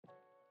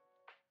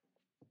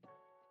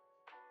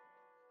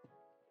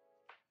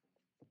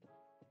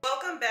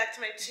back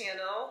to my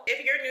channel. If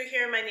you're new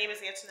here, my name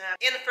is 𝗕𝗏𝗡𝗞𝗦,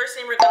 and the first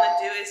thing we're gonna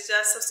do is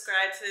just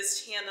subscribe to this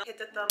channel, hit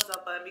the thumbs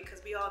up button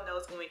because we all know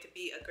it's going to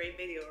be a great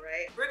video,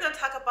 right? We're gonna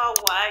talk about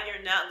why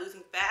you're not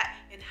losing fat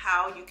and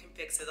how you can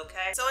fix it,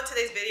 okay? So in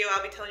today's video,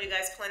 I'll be telling you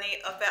guys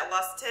plenty of fat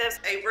loss tips,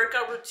 a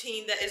workout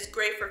routine that is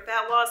great for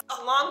fat loss,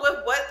 along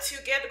with what to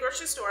get at the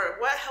grocery store,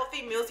 what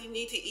healthy meals you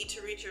need to eat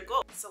to reach your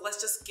goal. So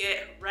let's just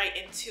get right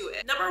into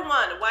it. Number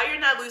one, why you're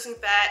not losing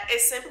fat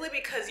is simply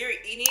because you're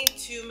eating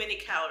too many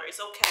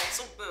calories. Okay,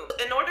 so boom.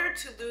 In order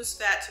to lose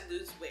fat, to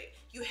lose weight,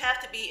 you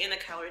have to be in a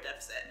calorie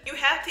deficit. You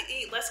have to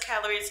eat less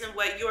calories than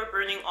what you're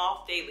burning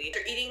off daily.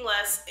 You're eating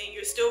less and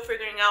you're still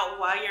figuring out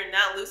why you're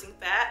not losing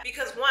fat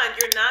because one,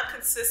 you're not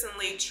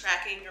consistently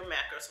tracking your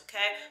macros,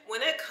 okay?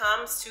 When it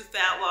comes to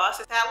fat loss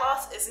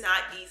is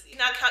not easy. You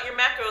not count your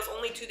macros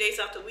only 2 days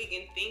out the week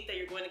and think that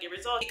you're going to get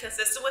results. Be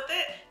consistent with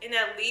it and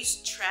at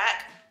least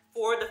track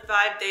 4 to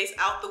 5 days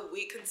out the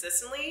week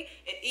consistently,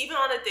 and even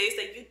on the days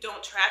that you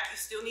don't track, you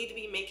still need to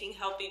be making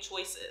healthy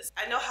choices.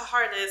 I know how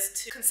hard it is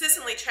to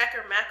consistently track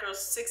your macros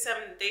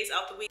 6-7 days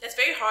out the week. That's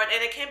very hard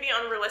and it can be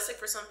unrealistic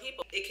for some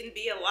people. It can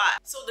be a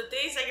lot. So the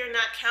days that you're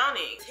not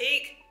counting,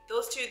 take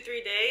those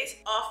 2-3 days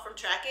off from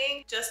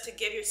tracking just to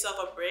give yourself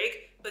a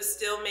break, but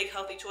still make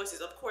healthy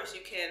choices. Of course,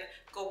 you can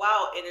go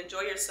out and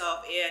enjoy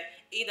yourself and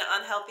eat an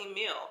unhealthy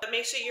meal, but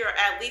make sure you're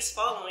at least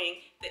following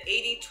the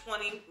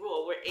 80-20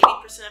 rule, where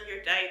 80% of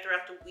your diet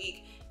throughout the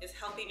week is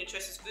healthy,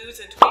 nutritious foods,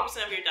 and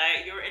 20% of your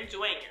diet you're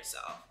enjoying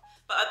yourself.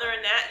 But other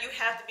than that, you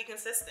have to be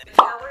consistent.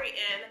 Calorie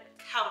in,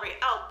 calorie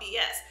out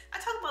BS. I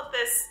talked about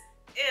this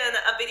in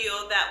a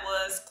video that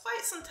was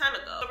quite some time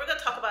ago, but we're gonna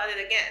talk about it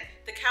again.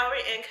 The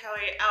calorie in,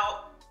 calorie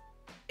out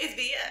is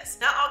BS.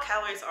 Not all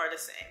calories are the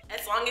same.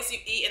 As long as you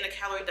eat in a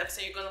calorie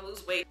deficit, you're gonna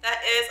lose weight.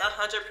 That is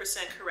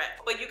 100%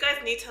 correct. But you guys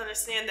need to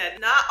understand that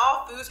not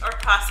all foods are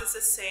processed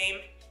the same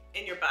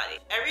in your body.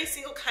 Every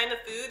single kind of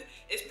food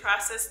is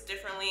processed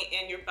differently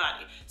in your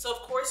body. So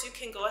of course you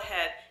can go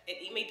ahead and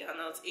eat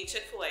McDonald's, eat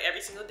Chick-fil-A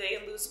every single day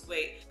and lose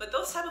weight, but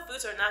those type of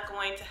foods are not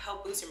going to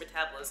help boost your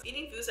metabolism.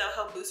 Eating foods that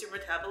will help boost your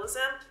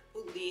metabolism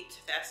will lead to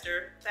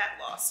faster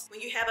fat loss. When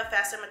you have a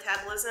faster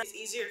metabolism, it's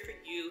easier for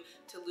you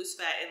to lose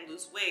fat and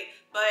lose weight.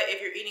 But if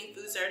you're eating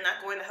foods that are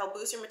not going to help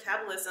boost your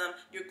metabolism,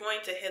 you're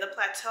going to hit a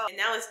plateau. And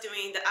now it's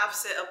doing the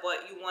opposite of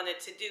what you want it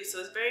to do.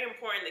 So it's very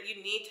important that you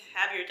need to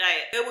have your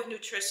diet filled with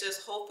nutritious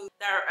whole foods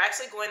that are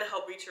actually going to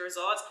help reach your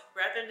results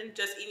rather than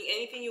just eating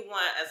anything you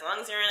want as long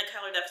as you're in a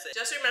calorie deficit.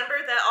 Just remember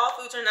that all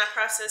foods are not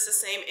processed the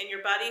same in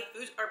your body.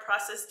 Foods are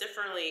processed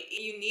differently.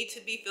 You need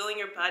to be filling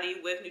your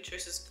body with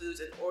nutritious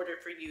foods in order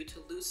for you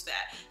to lose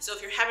fat. So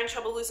if you're having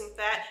trouble losing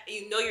fat and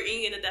you know you're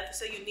eating in a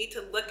deficit, you need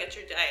to look at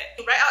your diet.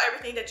 Write out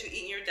everything that you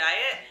eat in your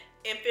diet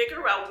and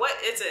figure out what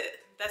is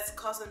it that's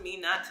causing me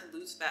not to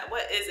lose fat?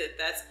 What is it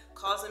that's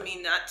causing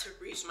me not to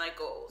reach my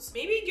goals?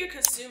 Maybe you're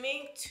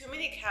consuming too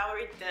many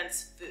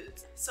calorie-dense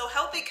foods. So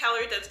healthy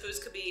calorie-dense foods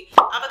could be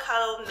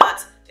avocado,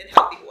 nuts, and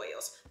healthy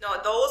oils. Now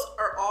those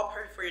are all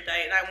perfect for your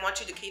diet and I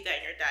want you to keep that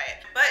in your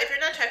diet. But if you're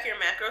not tracking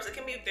your macros, it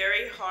can be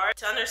very hard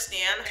to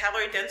understand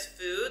calorie-dense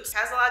foods. It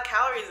has a lot of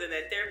calories in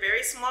it. They're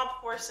very small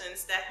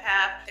portions that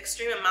have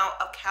extreme amount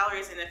of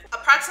calories in it.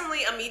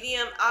 Approximately a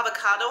medium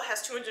avocado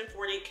has 240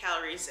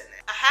 calories in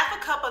it. A half a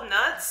cup of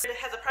nuts, it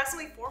has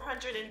approximately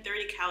 430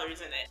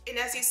 calories in it.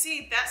 And as you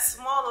see, that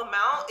small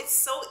amount, it's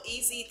so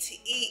easy to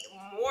eat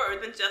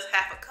more than just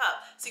half a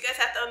cup. So you guys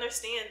have to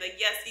understand that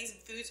yes, these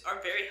foods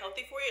are very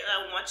healthy for you and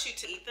I want you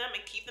to eat them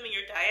and keep them in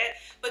your diet,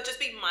 but just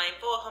be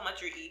mindful of how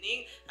much you're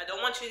eating. I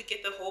don't want you to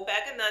get the whole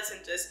bag of nuts and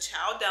just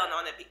chow down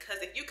on it,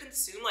 because if you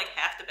consume like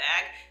half the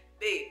bag,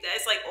 babe, that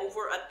is like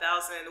over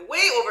 1,000,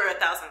 way over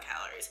 1,000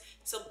 calories.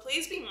 So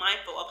please be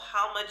mindful of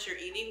how much you're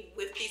eating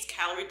with these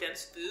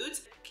calorie-dense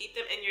foods. Keep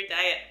them in your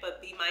diet, but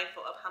be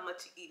mindful of how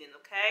much you're eating,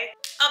 okay?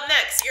 Up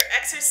next, your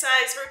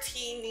exercise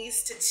routine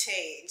needs to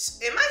change.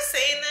 Am I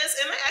saying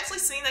this? Am I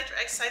actually saying that your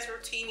exercise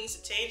routine needs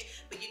to change?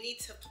 But you need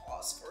to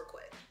pause for a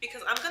quick,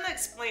 because I'm gonna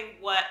explain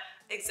what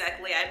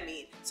exactly I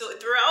mean. So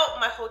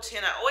throughout my whole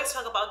channel, I always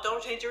talk about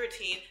don't change your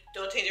routine,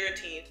 don't change your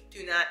routine,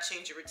 do not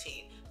change your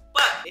routine.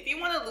 But if you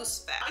want to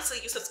lose fat, obviously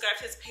you subscribe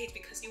to this page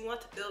because you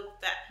want to build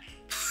fat.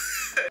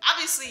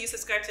 Obviously you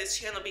subscribe to this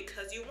channel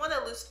because you want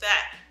to lose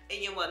fat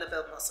and you want to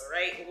build muscle,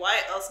 right? Why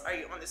else are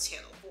you on this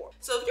channel for?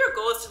 So if your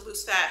goal is to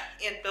lose fat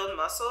and build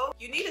muscle,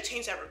 you need to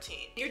change that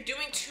routine. You're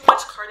doing too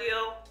much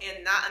cardio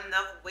and not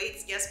enough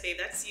weights. Yes, babe,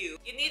 that's you.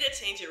 You need to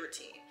change your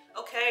routine,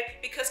 okay?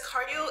 Because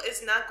cardio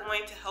is not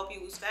going to help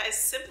you lose fat. It's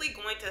simply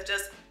going to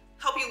just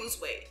help you lose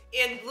weight.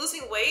 And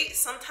losing weight,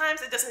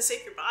 sometimes it doesn't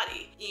save your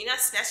body. You're not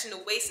snatching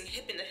the waist and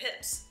hipping the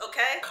hips,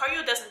 okay?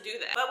 Cardio doesn't do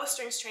that. But with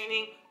strength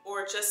training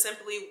or just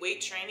simply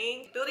weight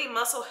training, building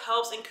muscle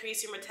helps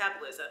increase your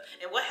metabolism.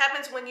 And what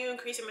happens when you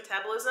increase your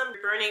metabolism? You're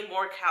burning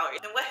more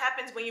calories. And what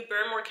happens when you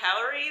burn more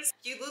calories?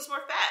 You lose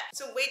more fat.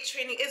 So weight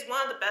training is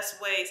one of the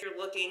best ways you're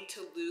looking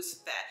to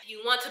lose fat.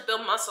 You want to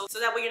build muscle so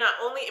that way you're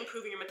not only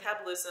improving your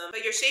metabolism,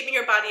 but you're shaping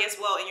your body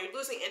as well, and you're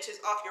losing inches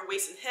off your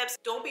waist and hips.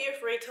 Don't be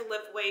afraid to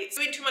lift weights.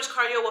 Doing too much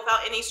cardio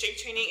without any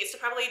strength training is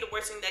probably the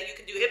worst thing that you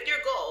can do if your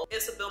goal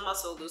is to build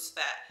muscle, lose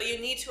fat. But you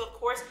need to, of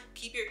course,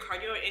 keep your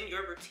cardio in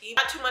your routine.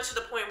 Not too much to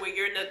the point where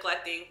you're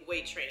neglecting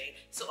weight training.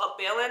 So a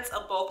balance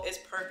of both is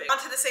perfect. On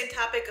to the same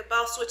topic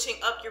about switching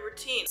up your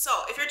routine. So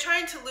if you're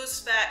trying to lose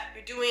fat,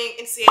 you're doing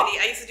insanity.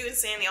 I used to do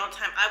insanity all the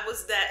time. I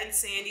was that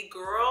insanity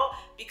girl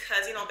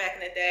because, you know, back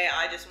in the day,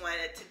 I just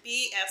wanted to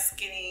be as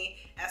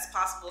skinny as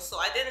possible. So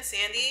I did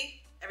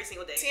insanity every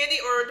single day. Insanity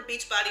or the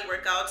Beachbody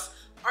workouts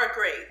are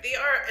great. They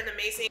are an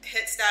amazing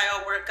HIIT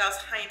style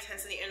workouts, high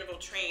intensity interval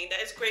training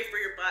that is great for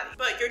your body.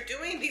 But you're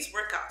doing these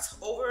workouts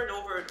over and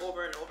over and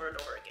over and over and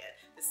over again.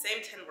 The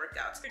same 10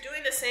 workouts. You're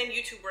doing the same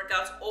YouTube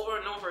workouts over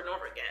and over and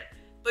over again,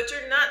 but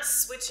you're not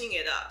switching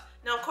it up.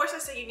 Now, of course, I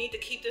say you need to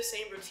keep the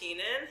same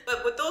routine in,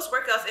 but with those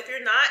workouts, if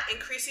you're not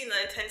increasing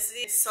the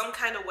intensity in some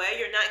kind of way,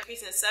 you're not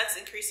increasing the sets,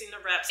 increasing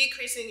the reps,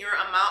 decreasing your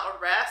amount of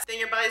reps, then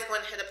your body's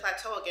going to hit a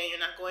plateau again. You're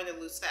not going to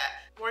lose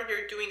fat. Or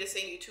you're doing the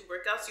same YouTube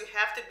workouts, you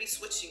have to be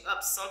switching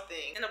up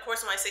something. And of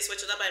course, when I say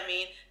switch it up, I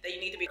mean that you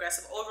need to be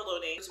progressive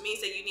overloading, which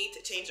means that you need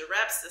to change the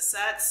reps, the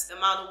sets, the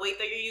amount of weight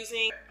that you're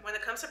using. When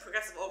it comes to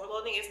progressive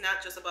overloading, it's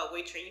not just about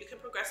weight training. You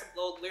can progressive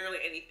load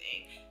literally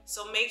anything.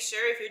 So make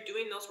sure if you're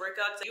doing those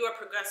workouts that you are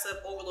progressive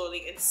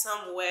overloading in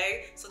some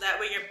way, so that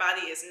way your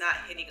body is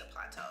not hitting a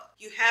plateau.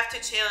 You have to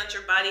challenge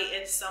your body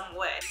in some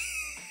way.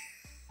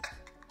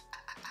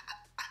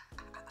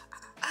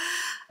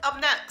 Up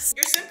next,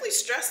 you're simply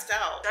stressed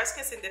out. Stress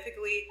can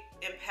significantly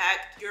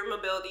impact your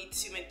mobility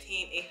to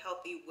maintain a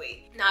healthy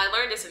weight. Now, I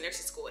learned this in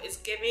nursing school. It's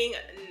giving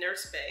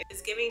nurse bae.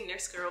 It's giving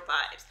nurse girl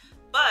vibes.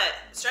 But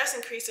stress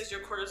increases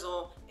your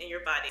cortisol in your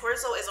body.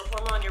 Cortisol is a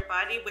hormone in your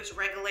body which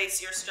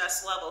regulates your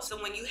stress level. So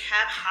when you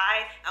have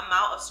high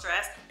amount of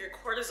stress, your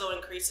cortisol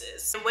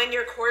increases. And when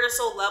your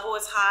cortisol level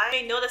is high,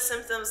 you may notice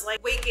symptoms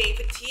like weight gain,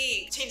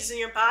 fatigue, changes in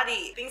your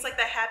body. Things like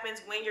that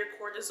happens when your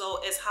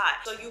cortisol is high.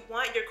 So you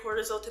want your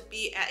cortisol to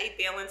be at a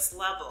balanced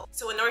level.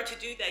 So in order to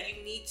do that,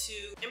 you need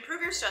to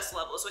improve your stress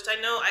levels, which I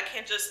know I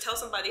can't just tell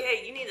somebody,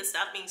 hey, you need to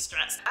stop being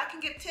stressed. I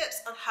can give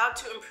tips on how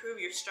to improve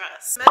your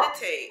stress.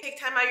 Meditate. Take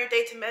time out of your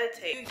day to meditate.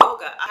 Do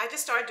yoga. I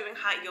just started doing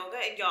hot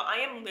yoga, and y'all, I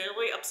am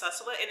literally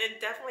obsessed with it, and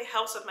it definitely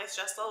helps with my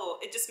stress level.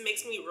 It just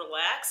makes me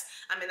relax.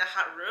 I'm in a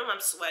hot room,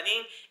 I'm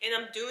sweating, and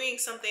I'm doing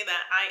something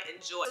that I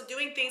enjoy. So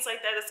doing things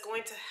like that is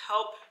going to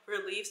help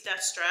relieve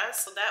that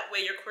stress, so that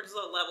way your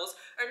cortisol levels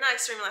are not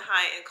extremely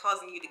high and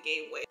causing you to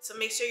gain weight. So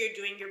make sure you're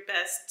doing your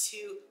best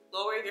to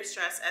lower your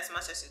stress as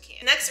much as you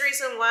can. Next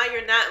reason why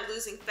you're not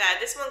losing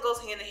fat, this one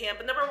goes hand in hand,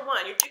 but number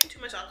one, you're drinking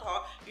too much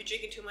alcohol, you're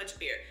drinking too much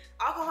beer.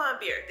 Alcohol and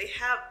beer, they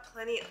have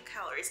plenty of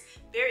calories,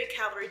 very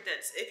calorie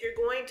dense. If you're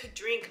going to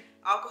drink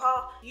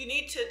alcohol, you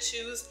need to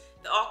choose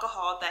the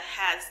alcohol that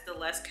has the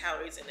less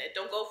calories in it.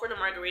 Don't go for the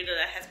margarita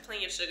that has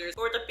plenty of sugars,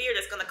 or the beer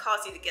that's gonna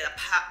cause you to get a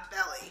pot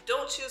belly.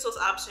 Don't choose those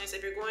options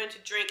if you're going to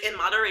drink in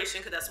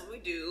moderation, because that's what we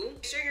do.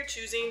 Make sure you're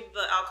choosing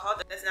the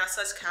alcohol that's not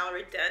such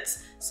calorie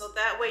dense, so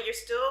that way you're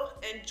still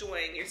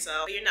enjoying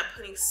yourself, but you're not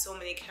putting so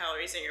many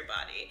calories in your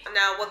body.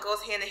 Now, what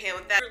goes hand in hand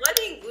with that, you're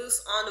letting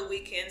loose on the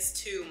weekends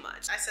too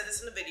much. I said this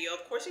in the video,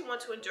 of course you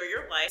want to enjoy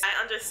your life.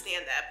 I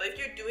understand that, but if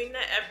you're doing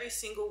that every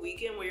single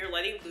weekend where you're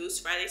letting loose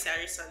Friday,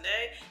 Saturday,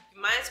 Sunday,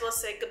 you might as well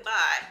say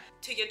goodbye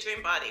to your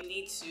dream body. You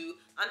need to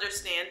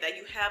understand that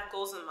you have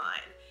goals in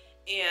mind.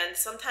 And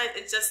sometimes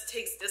it just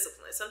takes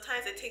discipline.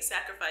 Sometimes it takes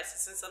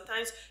sacrifices. And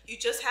sometimes you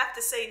just have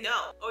to say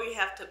no. Or you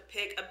have to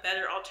pick a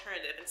better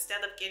alternative.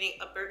 Instead of getting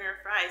a burger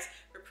and fries,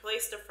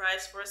 replace the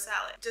fries for a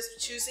salad.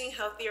 Just choosing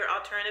healthier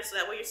alternatives so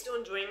that way you're still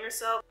enjoying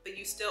yourself, but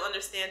you still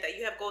understand that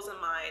you have goals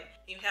in mind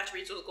and you have to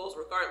reach those goals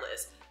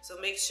regardless. So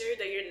make sure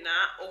that you're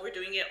not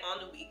overdoing it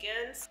on the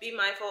weekends. Be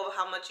mindful of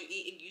how much you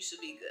eat, and you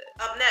should be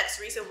good. Up next,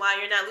 reason why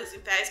you're not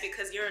losing fat is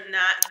because you're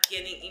not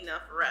getting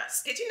enough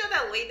rest. Did you know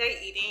that late night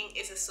eating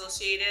is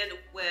associated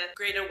with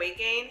greater weight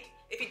gain?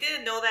 If you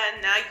didn't know that,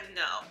 now you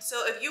know.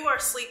 So if you are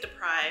sleep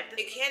deprived,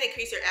 it can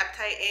increase your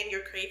appetite and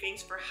your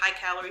cravings for high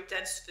calorie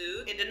dense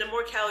food. And then the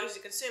more calories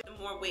you consume, the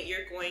more weight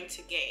you're going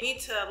to gain. You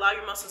need to allow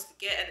your muscles to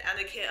get an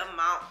adequate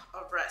amount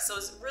of rest. So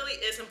it really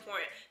is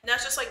important.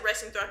 Not just like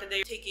resting throughout the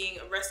day, taking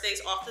rest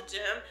days off the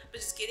gym, but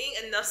just getting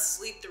enough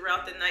sleep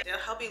throughout the night. It'll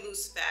help you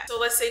lose fat. So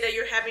let's say that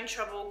you're having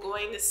trouble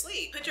going to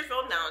sleep. Put your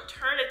phone down,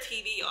 turn the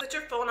TV off, put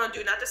your phone on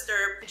do not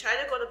disturb, and try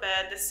to go to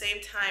bed the same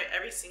time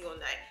every single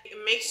night.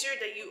 And make sure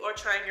that you are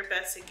trying your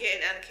best to get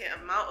an adequate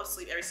amount of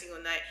sleep every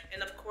single night.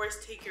 And of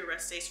course, take your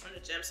rest days from the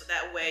gym so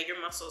that way your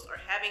muscles are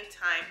having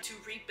time to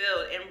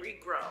rebuild and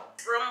regrow.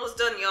 We're almost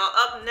done, y'all.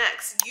 Up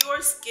next, you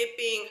are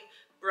skipping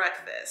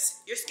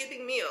breakfast. You're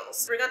skipping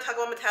meals. We're gonna talk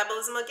about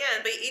metabolism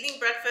again, but eating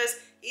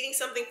breakfast, eating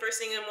something first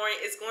thing in the morning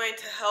is going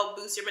to help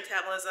boost your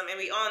metabolism, and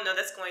we all know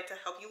that's going to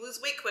help you lose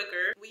weight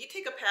quicker. When you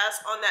take a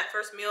pass on that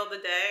first meal of the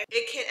day,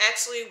 it can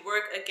actually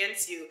work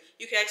against you.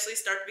 You can actually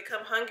start to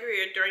become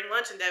hungrier during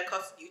lunch, and that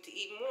causes you to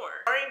eat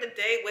more. Starting the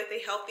day with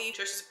a healthy,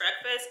 nutritious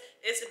breakfast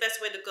is the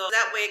best way to go.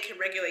 That way it can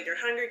regulate your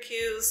hunger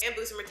cues and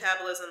boost your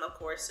metabolism, of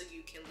course, so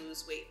you can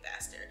lose weight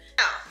faster.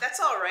 Now,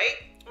 that's all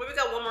right, but we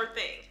got one more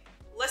thing.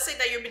 Let's say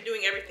that you've been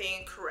doing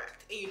everything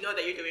correct and you know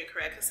that you're doing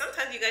correct, because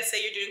sometimes you guys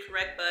say you're doing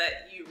correct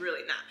but you're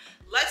really not.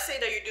 Let's say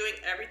that you're doing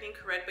everything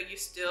correct but you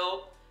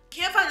still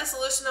can't find a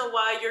solution on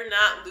why you're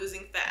not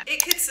losing fat.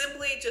 It could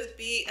simply just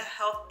be a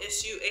health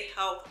issue, a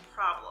health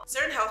problem.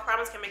 Certain health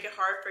problems can make it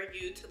hard for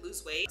you to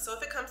lose weight. So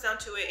if it comes down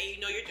to it and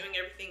you know you're doing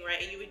everything right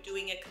and you were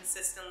doing it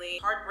consistently,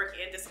 hard work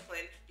and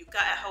discipline, you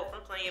got help from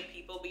plenty of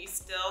people, but you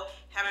still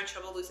having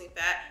trouble losing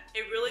fat,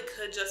 it really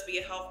could just be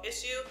a health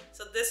issue.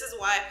 So this is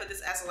why I put this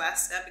as the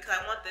last step, because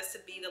I want this to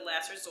be the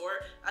last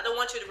resort. I don't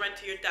want you to run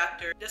to your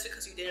doctor just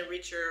because you didn't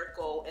reach your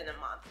goal in a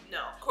month.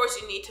 No, of course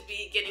you need to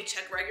be getting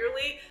checked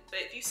regularly,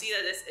 but if you see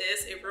that this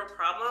is a real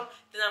problem,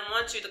 then I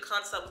want you to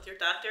consult with your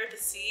doctor to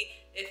see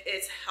if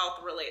it's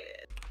health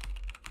related.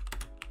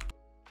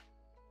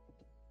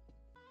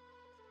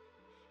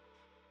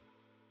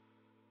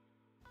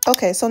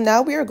 Okay, so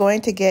now we are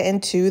going to get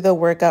into the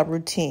workout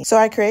routine. So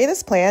I created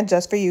this plan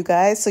just for you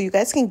guys so you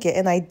guys can get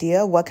an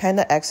idea what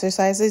kind of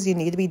exercises you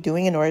need to be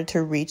doing in order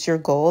to reach your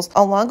goals,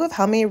 along with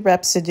how many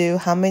reps to do,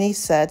 how many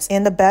sets,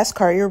 and the best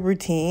cardio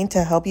routine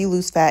to help you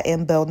lose fat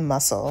and build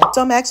muscle.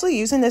 So I'm actually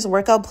using this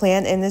workout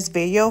plan in this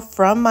video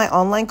from my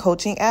online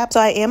coaching app. So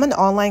I am an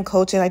online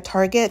coach and I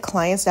target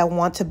clients that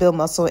want to build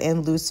muscle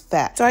and lose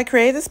fat. So I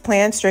created this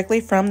plan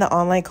strictly from the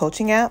online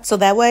coaching app, so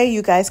that way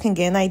you guys can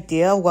get an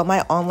idea of what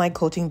my online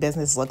coaching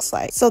business looks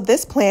like. So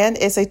this plan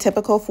is a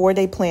typical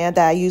 4-day plan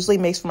that I usually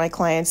make for my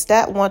clients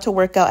that want to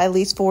work out at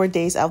least 4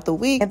 days out the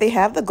week, and they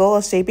have the goal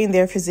of shaping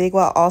their physique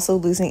while also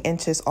losing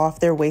inches off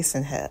their waist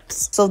and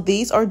hips. So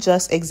these are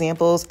just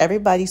examples.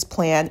 Everybody's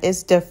plan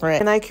is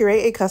different, and I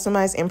create a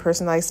customized and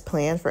personalized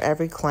plan for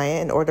every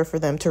client in order for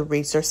them to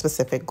reach their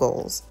specific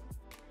goals.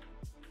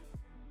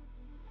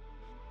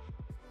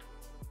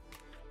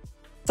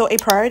 So a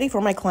priority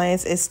for my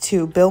clients is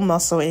to build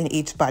muscle in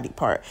each body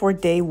part. For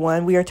day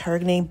 1, we are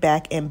targeting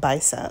back and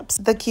biceps.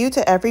 The key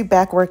to every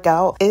back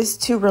workout is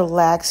to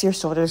relax your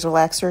shoulders,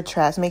 relax your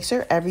traps, make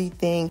sure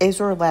everything is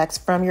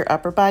relaxed from your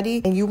upper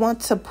body. And you want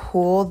to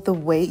pull the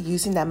weight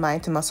using that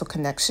mind to muscle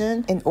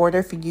connection in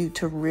order for you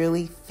to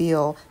really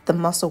feel the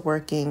muscle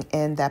working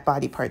in that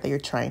body part that you're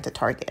trying to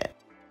target.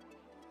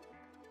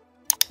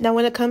 Now,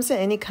 when it comes to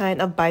any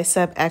kind of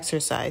bicep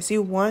exercise,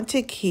 you want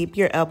to keep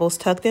your elbows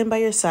tucked in by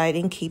your side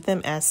and keep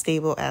them as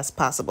stable as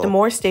possible. The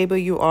more stable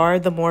you are,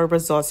 the more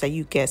results that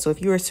you get. So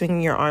if you are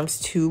swinging your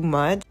arms too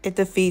much, it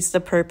defeats the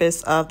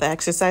purpose of the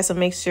exercise. So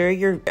make sure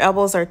your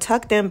elbows are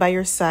tucked in by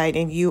your side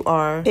and you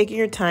are taking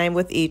your time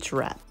with each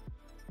rep.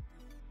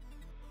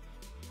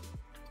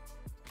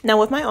 Now,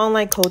 with my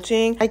online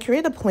coaching, I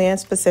create a plan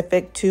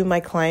specific to my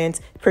clients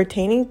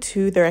pertaining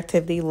to their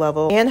activity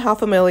level and how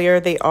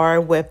familiar they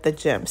are with the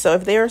gym. So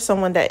if they are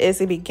someone that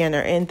is a beginner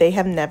and they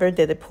have never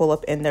did a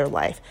pull-up in their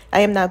life,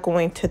 I am not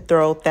going to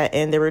throw that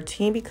in their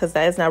routine because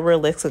that is not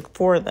realistic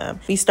for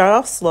them. We start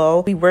off slow,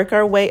 we work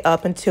our way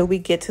up until we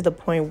get to the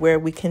point where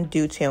we can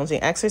do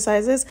challenging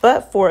exercises.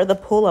 But for the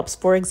pull-ups,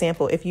 for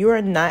example, if you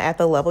are not at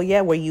the level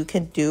yet where you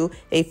can do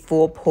a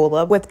full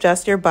pull-up with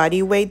just your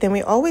body weight, then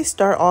we always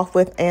start off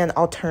with an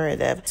alternative.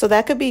 So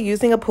that could be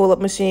using a pull-up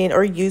machine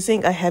or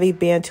using a heavy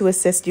band to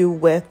assist you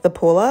with the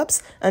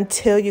pull-ups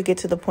until you get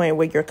to the point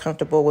where you're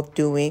comfortable with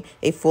doing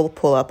a full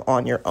pull-up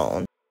on your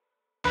own.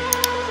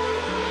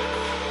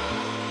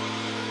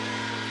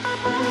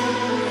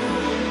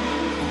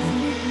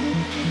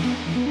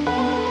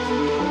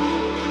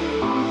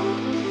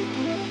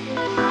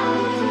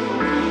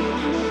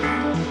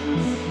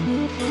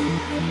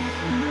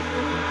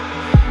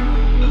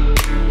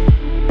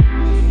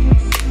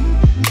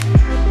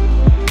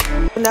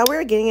 Now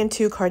we're getting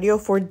into cardio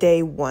for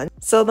day 1.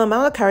 So the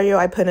amount of cardio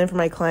I put in for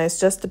my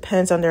clients just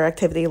depends on their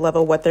activity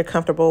level, what they're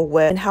comfortable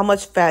with, and how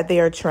much fat they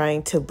are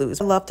trying to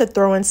lose. I love to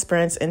throw in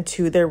sprints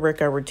into their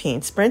workout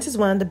routine. Sprints is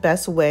one of the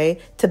best way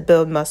to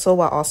build muscle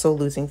while also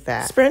losing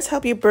fat. Sprints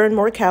help you burn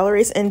more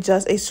calories in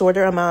just a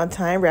shorter amount of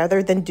time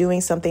rather than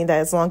doing something that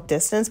is long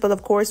distance. But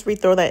of course, we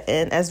throw that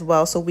in as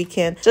well so we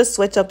can just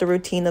switch up the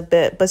routine a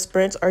bit. But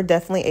sprints are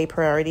definitely a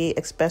priority,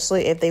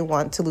 especially if they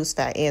want to lose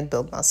fat and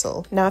build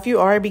muscle. Now, if you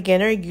are a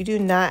beginner, you do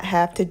not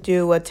have to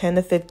do a 10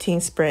 to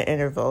 15 sprint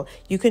interval.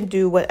 You can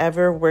do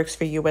whatever works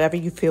for you, whatever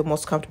you feel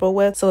most comfortable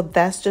with. So if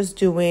that's just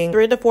doing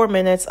 3 to 4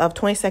 minutes of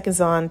 20 seconds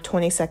on,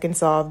 20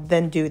 seconds off,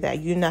 then do that.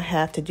 You do not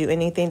have to do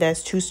anything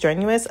that's too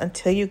strenuous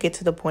until you get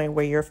to the point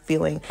where you're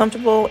feeling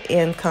comfortable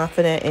and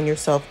confident in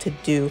yourself to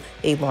do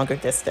a longer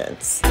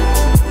distance.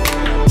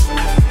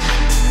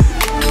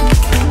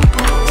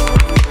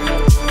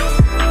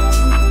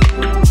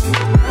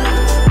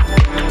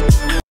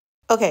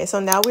 Okay, so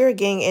now we're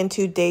getting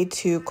into day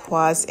 2,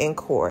 quads and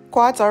core.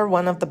 Quads are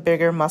one of the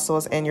bigger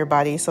muscles in your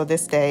body, so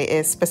this day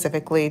is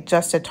specifically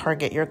just to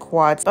target your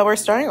quads. But we're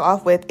starting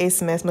off with a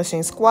Smith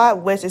machine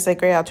squat, which is a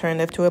great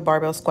alternative to a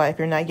barbell squat if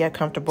you're not yet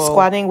comfortable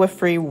squatting with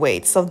free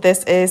weights. So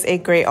this is a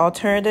great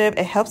alternative.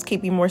 It helps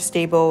keep you more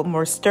stable,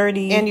 more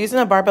sturdy, and using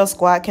a barbell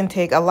squat can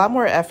take a lot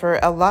more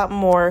effort, a lot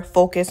more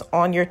focus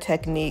on your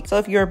technique. So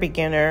if you're a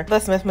beginner, the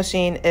Smith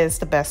machine is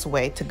the best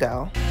way to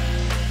go.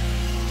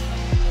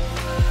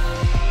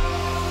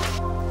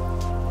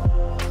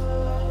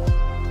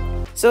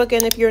 So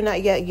again, if you're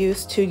not yet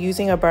used to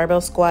using a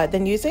barbell squat,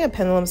 then using a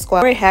pendulum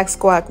squat or a hack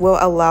squat will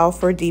allow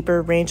for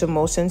deeper range of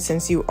motion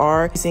since you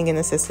are using an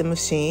assisted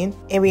machine.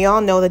 And we all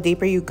know the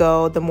deeper you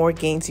go, the more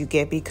gains you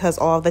get because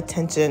all the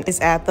tension is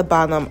at the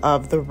bottom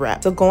of the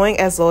rep. So going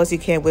as low as you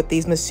can with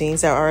these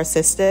machines that are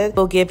assisted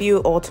will give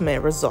you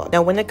ultimate result.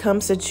 Now, when it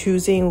comes to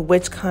choosing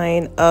which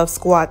kind of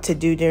squat to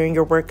do during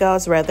your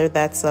workouts, whether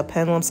that's a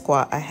pendulum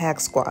squat, a hack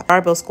squat,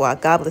 barbell squat,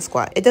 goblet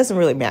squat, it doesn't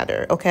really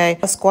matter, okay?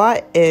 A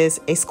squat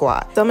is a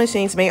squat. Some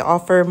machines may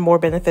offer more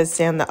benefits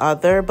than the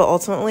other, but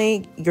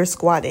ultimately you're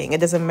squatting.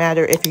 It doesn't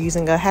matter if you're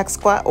using a hack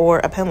squat or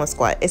a pendulum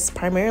squat. It's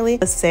primarily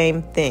the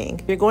same thing.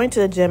 If you're going to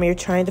the gym, you're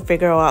trying to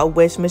figure out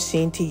which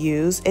machine to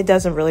use. It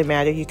doesn't really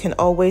matter. You can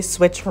always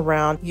switch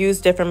around,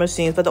 use different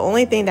machines, but the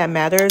only thing that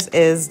matters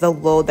is the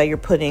load that you're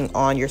putting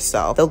on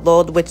yourself. The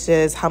load, which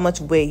is how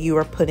much weight you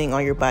are putting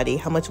on your body,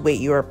 how much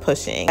weight you are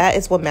pushing. That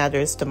is what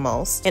matters the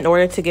most. In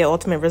order to get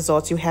ultimate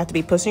results, you have to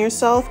be pushing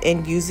yourself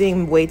and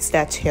using weights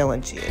that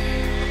challenge you.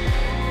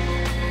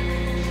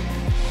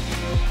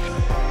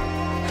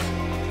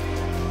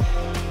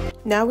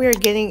 Now we are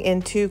getting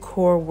into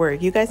core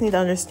work. You guys need to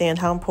understand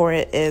how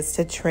important it is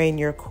to train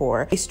your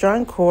core. A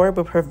strong core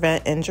will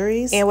prevent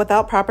injuries, and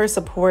without proper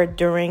support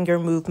during your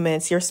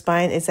movements, your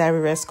spine is at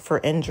risk for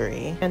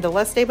injury. And the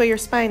less stable your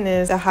spine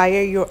is, the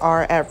higher you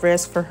are at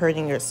risk for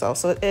hurting yourself.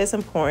 So it is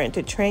important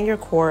to train your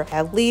core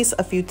at least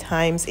a few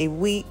times a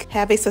week.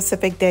 Have a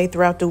specific day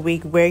throughout the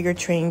week where you're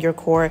training your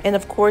core. And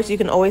of course, you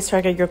can always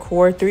target your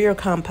core through your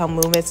compound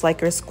movements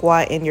like your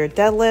squat and your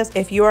deadlift.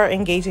 If you are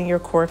engaging your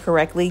core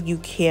correctly, you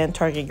can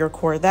target your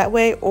core that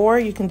way, or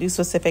you can do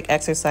specific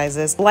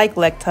exercises like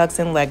leg tucks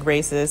and leg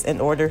raises in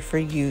order for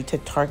you to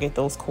target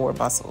those core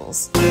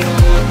muscles.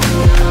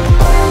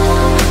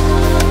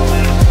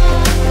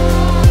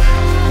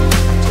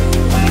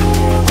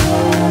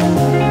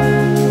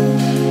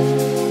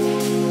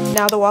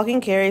 Now the walking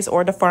carries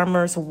or the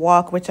farmer's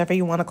walk, whichever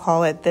you want to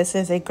call it, this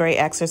is a great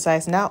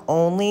exercise not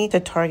only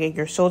to target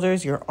your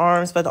shoulders, your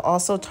arms, but it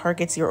also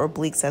targets your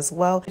obliques as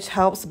well, which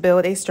helps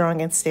build a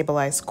strong and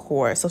stabilized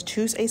core. So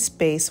choose a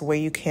space where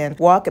you can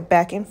walk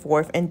back and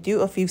forth and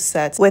do a few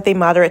sets with a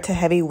moderate to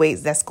heavy weight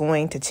that's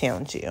going to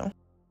challenge you.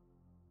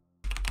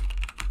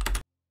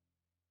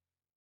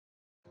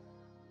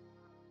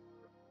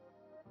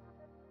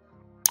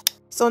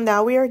 So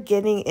now we are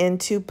getting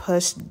into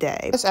push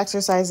day. Push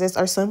exercises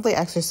are simply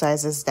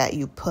exercises that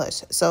you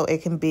push. So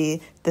it can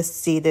be the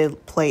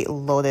seated plate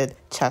loaded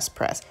chest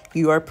press.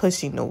 You are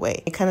pushing the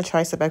weight. It kind of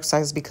tricep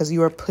exercises because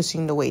you are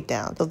pushing the weight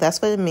down. So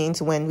that's what it means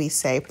when we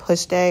say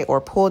push day or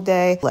pull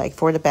day. Like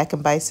for the back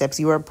and biceps,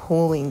 you are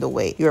pulling the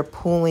weight. You are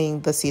pulling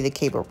the seated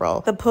cable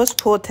row. The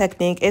push-pull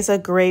technique is a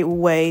great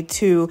way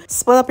to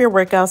split up your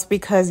workouts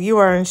because you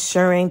are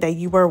ensuring that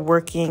you are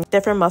working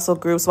different muscle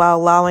groups while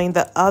allowing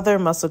the other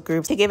muscle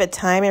groups to give it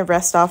time and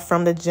rest off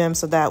from the gym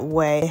so that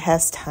way it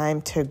has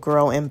time to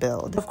grow and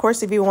build. Of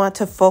course, if you want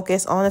to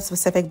focus on a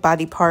specific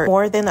body part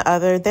more than the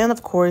other, then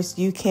of course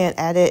you can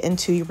add it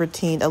into your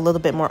routine a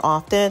little bit more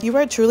often. You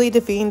are truly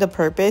defeating the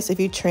purpose if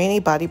you train a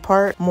body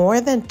part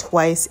more than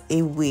twice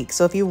a week.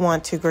 So if you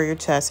want to grow your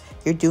chest,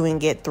 you're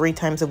doing it 3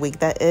 times a week.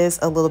 That is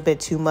a little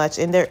bit too much.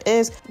 And there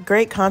is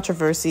great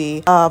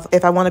controversy of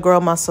if I want to grow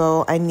a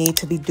muscle, I need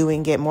to be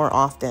doing it more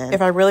often.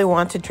 If I really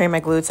want to train my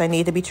glutes, I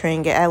need to be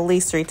training it at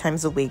least 3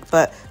 times a week.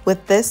 But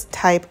with this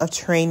type of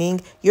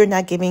training, you're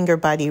not giving your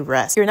body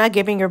rest. You're not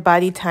giving your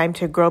body time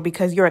to grow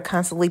because you are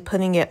constantly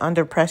putting it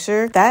under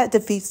pressure. That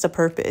defeats the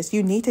purpose.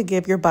 You need to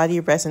give your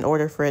body rest in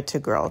order for it to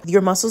grow.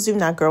 Your muscles do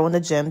not grow in the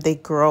gym. They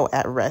grow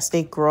at rest.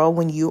 They grow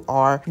when you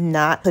are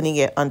not putting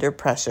it under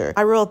pressure.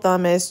 My rule of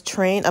thumb is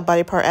train a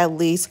body part at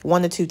least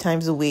 1 to 2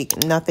 times a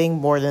week, nothing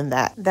more than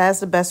that.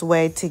 That's the best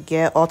way to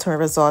get ultimate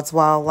results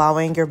while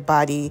allowing your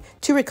body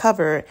to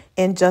recover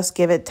and just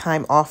give it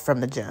time off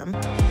from the gym.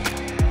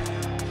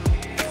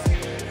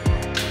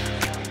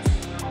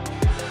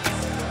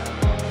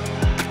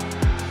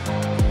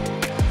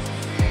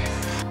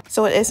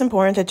 So it is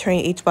important to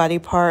train each body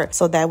part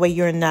so that way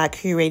you're not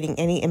creating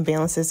any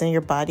imbalances in your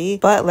body.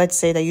 But let's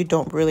say that you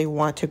don't really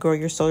want to grow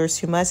your shoulders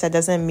too much. That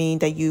doesn't mean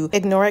that you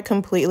ignore it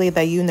completely,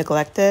 that you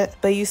neglect it,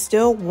 but you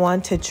still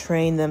want to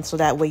train them so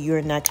that way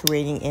you're not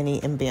creating any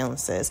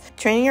imbalances.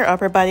 Training your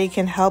upper body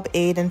can help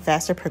aid in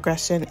faster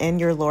progression in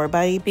your lower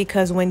body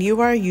because when you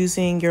are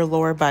using your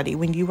lower body,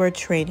 when you are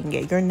training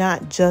it, you're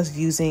not just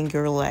using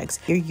your legs,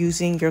 you're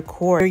using your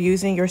core, you're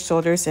using your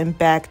shoulders and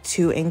back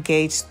to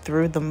engage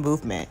through the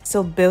movement.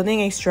 So building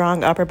building a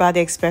strong upper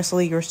body,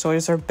 especially your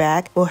shoulders or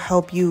back, will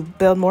help you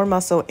build more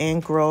muscle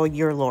and grow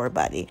your lower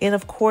body. And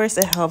of course,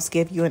 it helps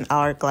give you an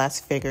hourglass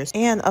figure.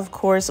 And of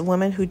course,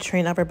 women who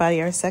train upper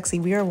body are sexy.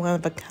 We are one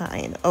of a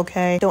kind,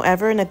 okay? Don't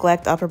ever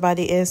neglect upper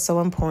body. It is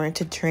so important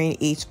to train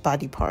each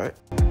body part.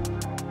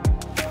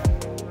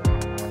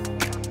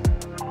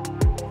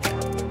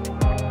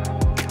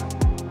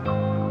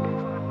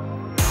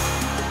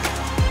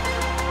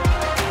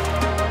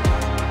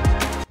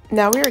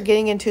 Now we are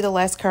getting into the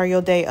last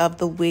cardio day of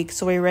the week.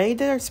 So we already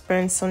did our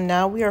sprint. So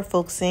now we are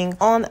focusing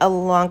on a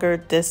longer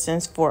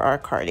distance for our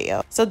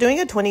cardio. So doing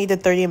a 20 to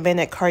 30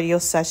 minute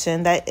cardio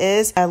session that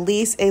is at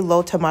least a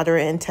low to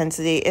moderate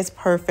intensity is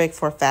perfect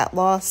for fat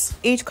loss.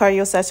 Each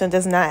cardio session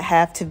does not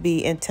have to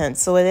be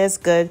intense. So it is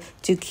good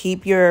to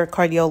keep your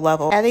cardio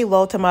level at a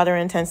low to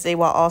moderate intensity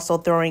while also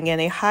throwing in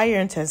a higher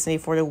intensity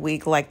for the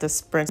week, like the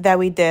sprints that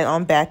we did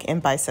on back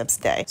and biceps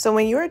day. So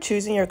when you are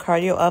choosing your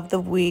cardio of the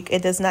week,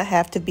 it does not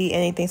have to be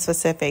anything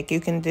specific.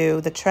 You can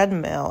do the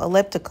treadmill,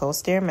 elliptical,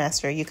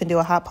 stairmaster. You can do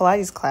a hot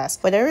Pilates class,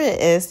 whatever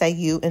it is that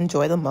you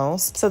enjoy the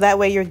most. So that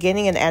way you're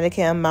getting an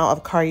adequate amount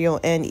of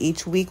cardio in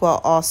each week while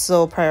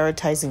also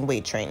prioritizing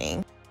weight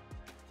training.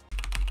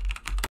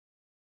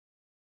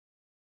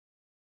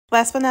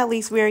 Last but not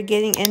least, we are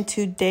getting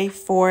into day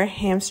 4,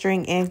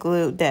 hamstring and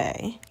glute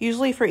day.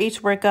 Usually for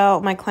each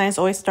workout, my clients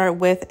always start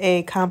with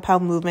a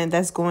compound movement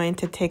that's going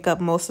to take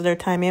up most of their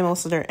time and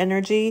most of their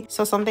energy.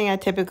 So something I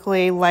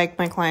typically like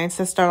my clients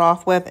to start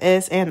off with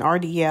is an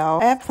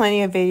RDL. I have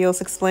plenty of videos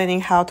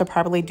explaining how to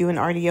properly do an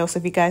RDL. So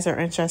if you guys are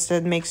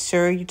interested, make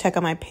sure you check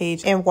out my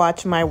page and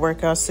watch my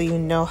workouts so you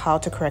know how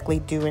to correctly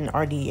do an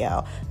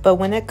RDL. But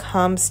when it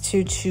comes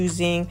to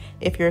choosing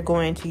if you're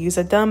going to use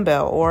a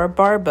dumbbell or a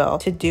barbell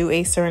to do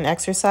a certain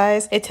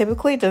exercise, it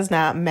typically does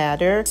not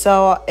matter.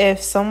 So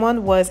if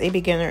someone was a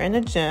beginner in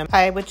a gym,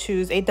 I would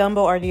choose a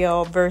dumbbell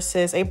RDL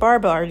versus a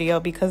barbell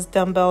RDL because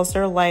dumbbells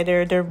are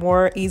lighter, they're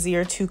more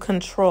easier to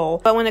control.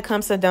 But when it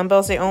comes to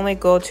dumbbells, they only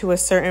go to a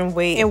certain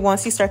weight, and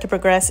once you start to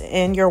progress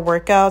in your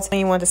workouts,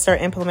 then you want to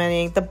start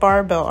implementing the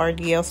barbell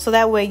RDL so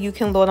that way you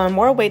can load on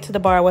more weight to the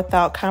bar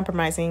without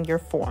compromising your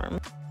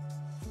form.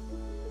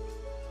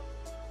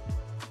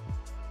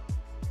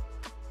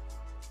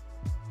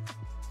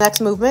 Next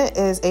movement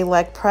is a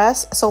leg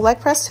press. So leg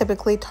press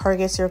typically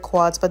targets your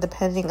quads, but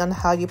depending on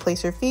how you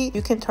place your feet,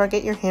 you can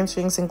target your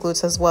hamstrings and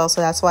glutes as well. So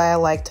that's why I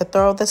like to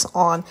throw this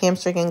on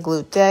hamstring and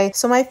glute day.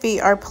 So my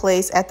feet are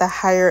placed at the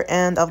higher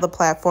end of the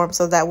platform,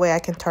 so that way I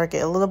can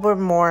target a little bit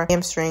more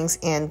hamstrings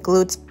and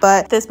glutes.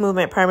 But this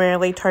movement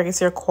primarily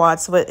targets your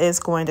quads, so it is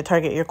going to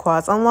target your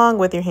quads along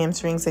with your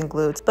hamstrings and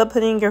glutes. But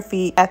putting your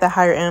feet at the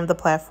higher end of the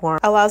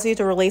platform allows you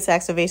to release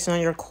activation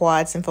on your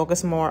quads and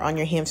focus more on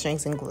your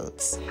hamstrings and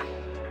glutes.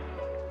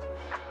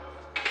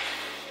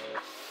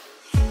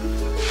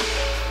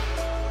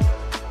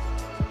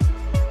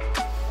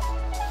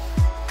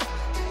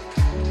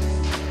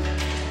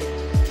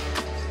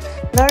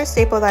 Another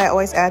staple that I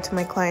always add to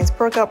my clients'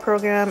 workout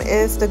program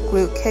is the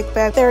glute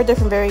kickback. There are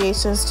different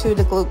variations to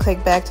the glute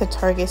kickback to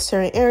target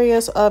certain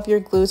areas of your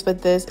glutes,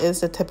 but this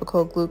is the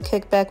typical glute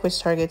kickback,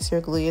 which targets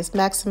your gluteus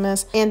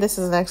maximus. And this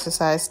is an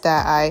exercise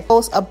that I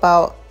post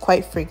about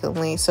quite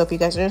frequently. So if you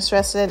guys are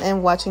interested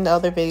in watching the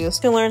other videos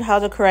to learn how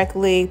to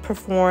correctly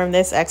perform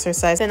this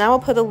exercise, then I will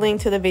put a link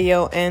to the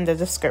video in the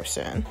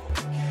description.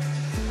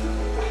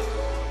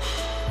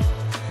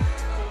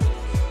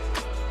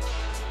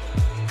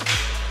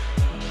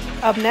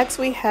 Up next,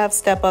 we have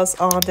step-ups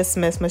on the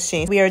Smith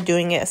machine. We are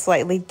doing it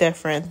slightly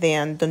different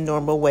than the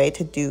normal way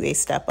to do a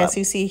step-up. As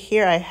you see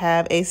here, I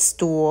have a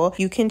stool.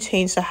 You can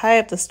change the height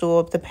of the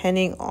stool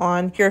depending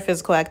on your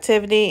physical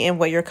activity and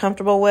what you're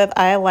comfortable with.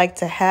 I like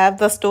to have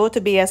the stool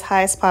to be as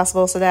high as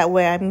possible so that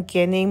way I'm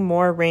getting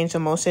more range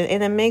of motion,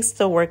 and it makes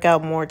the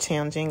workout more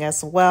challenging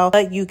as well.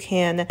 But you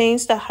can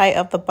change the height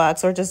of the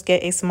box or just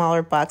get a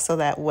smaller box so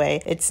that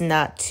way it's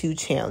not too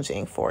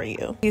challenging for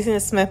you. Using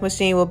the Smith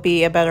machine will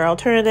be a better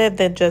alternative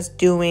than just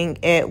doing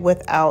it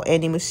without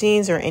any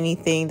machines or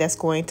anything that's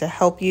going to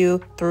help you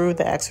through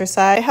the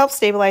exercise. It helps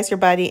stabilize your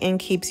body and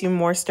keeps you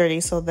more sturdy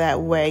so that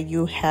way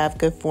you have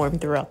good form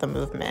throughout the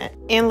movement.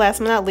 And last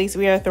but not least,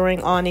 we are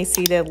throwing on a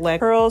seated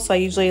leg curl. So I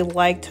usually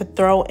like to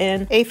throw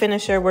in a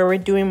finisher where we're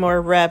doing more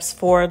reps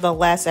for the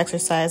last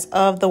exercise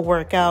of the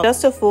workout,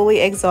 just to fully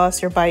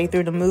exhaust your body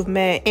through the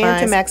movement and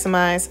to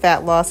maximize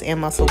fat loss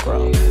and muscle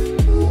growth.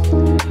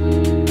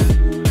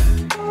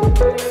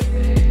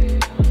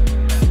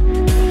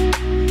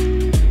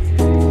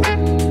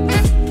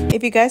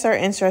 If you guys are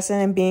interested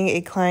in being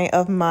a client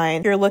of mine,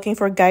 if you're looking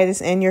for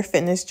guidance in your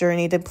fitness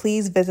journey, then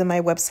please visit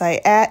my website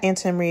at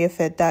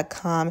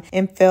 @𝗬𝗓𝗏𝗏𝗏𝗏𝗏𝗏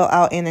and fill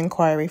out an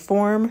inquiry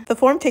form. The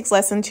form takes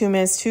less than 2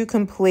 minutes to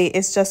complete.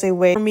 It's just a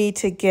way for me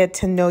to get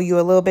to know you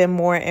a little bit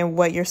more and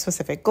what your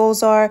specific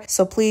goals are.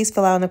 So please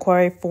fill out an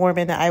inquiry form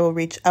and I will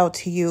reach out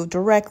to you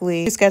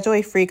directly to schedule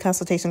a free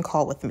consultation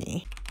call with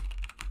me.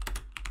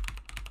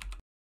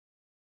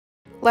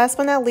 Last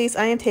but not least,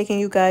 I am taking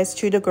you guys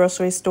to the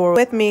grocery store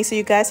with me so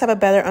you guys have a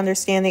better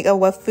understanding of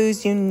what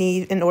foods you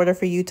need in order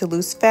for you to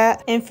lose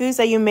fat and foods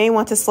that you may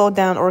want to slow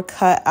down or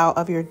cut out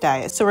of your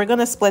diet. So we're going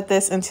to split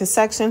this into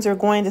sections. We're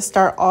going to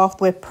start off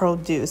with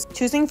produce.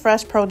 Choosing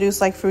fresh produce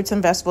like fruits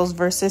and vegetables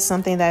versus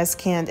something that is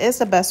canned is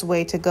the best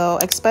way to go,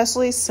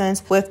 especially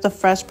since with the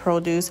fresh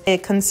produce,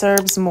 it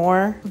conserves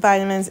more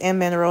vitamins and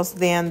minerals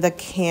than the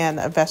canned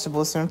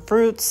vegetables and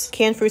fruits.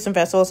 Canned fruits and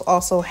vegetables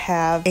also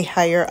have a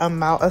higher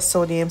amount of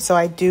sodium, so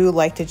I do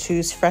like to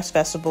choose fresh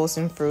vegetables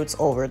and fruits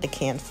over the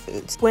canned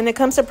foods. When it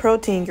comes to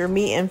protein, your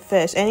meat and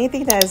fish,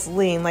 anything that is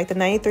lean, like the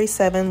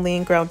𝗦𝗨𝗣𝗣𝗢𝗚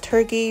lean ground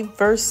turkey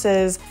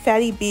versus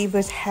fatty beef,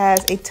 which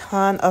has a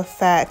ton of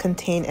fat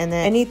contained in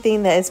it.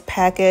 Anything that is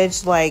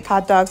packaged like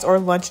hot dogs or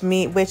lunch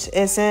meat, which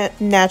isn't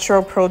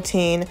natural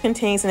protein,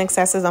 contains an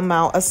excessive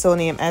amount of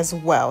sodium as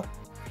well.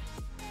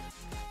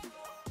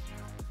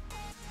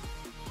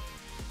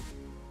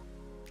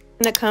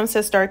 When it comes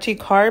to starchy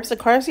carbs, the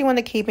carbs you want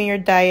to keep in your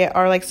diet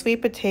are like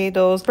sweet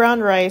potatoes, brown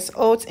rice,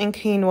 oats, and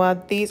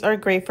quinoa. These are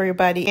great for your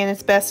body, and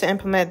it's best to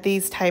implement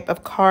these type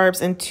of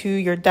carbs into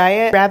your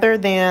diet rather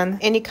than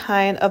any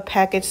kind of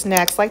packaged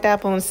snacks like the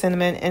apple and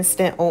cinnamon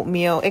instant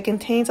oatmeal. It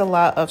contains a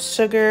lot of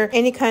sugar.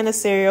 Any kind of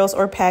cereals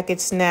or packaged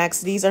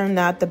snacks, these are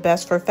not the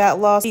best for fat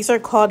loss. These are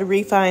called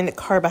refined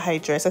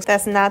carbohydrates.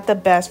 That's not the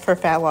best for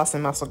fat loss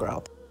and muscle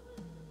growth.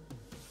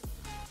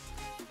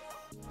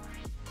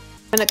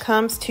 When it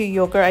comes to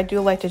yogurt, I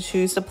do like to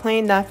choose the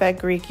plain non-fat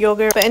Greek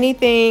yogurt, but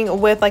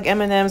anything with like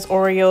M&Ms,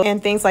 Oreo,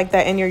 and things like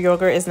that in your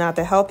yogurt is not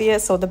the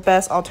healthiest, so the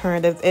best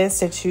alternative is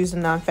to choose the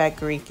non-fat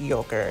Greek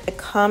yogurt. When it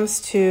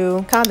comes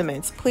to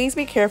condiments, please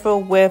be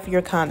careful with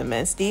your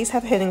condiments. These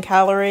have hidden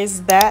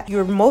calories that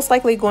you're most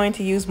likely going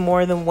to use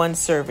more than one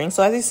serving.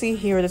 So as you see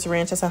here, this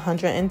ranch has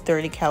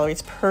 130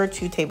 calories per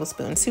 2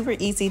 tablespoons. Super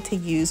easy to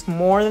use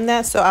more than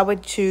that, so I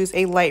would choose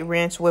a light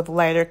ranch with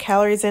lighter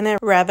calories in it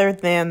rather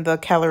than the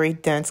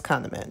calorie-dense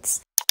condiments.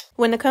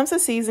 When it comes to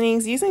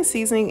seasonings, using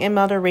seasoning in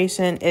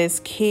moderation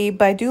is key,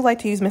 but I do like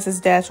to use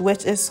Mrs. Dash,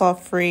 which is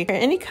salt-free, or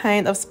any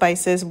kind of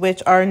spices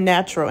which are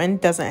natural and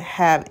doesn't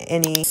have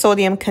any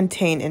sodium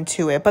contained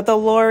into it. But the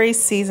Lori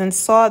seasoned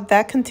salt,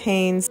 that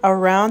contains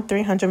around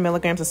 300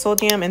 milligrams of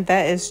sodium, and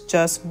that is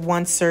just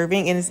one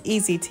serving, and it's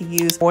easy to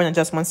use more than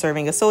just one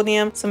serving of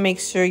sodium, so make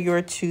sure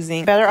you're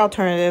choosing better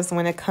alternatives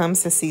when it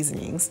comes to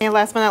seasonings. And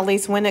last but not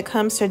least, when it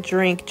comes to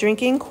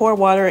drinking core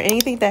water,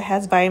 anything that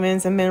has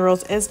vitamins and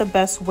minerals is the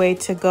best way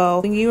to go.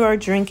 When you are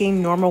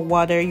drinking normal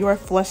water, you are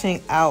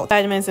flushing out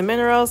vitamins and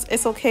minerals.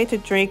 It's okay to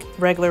drink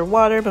regular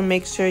water, but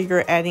make sure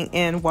you're adding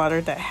in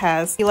water that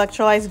has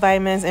electrolytes,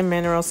 vitamins, and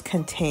minerals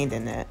contained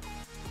in it.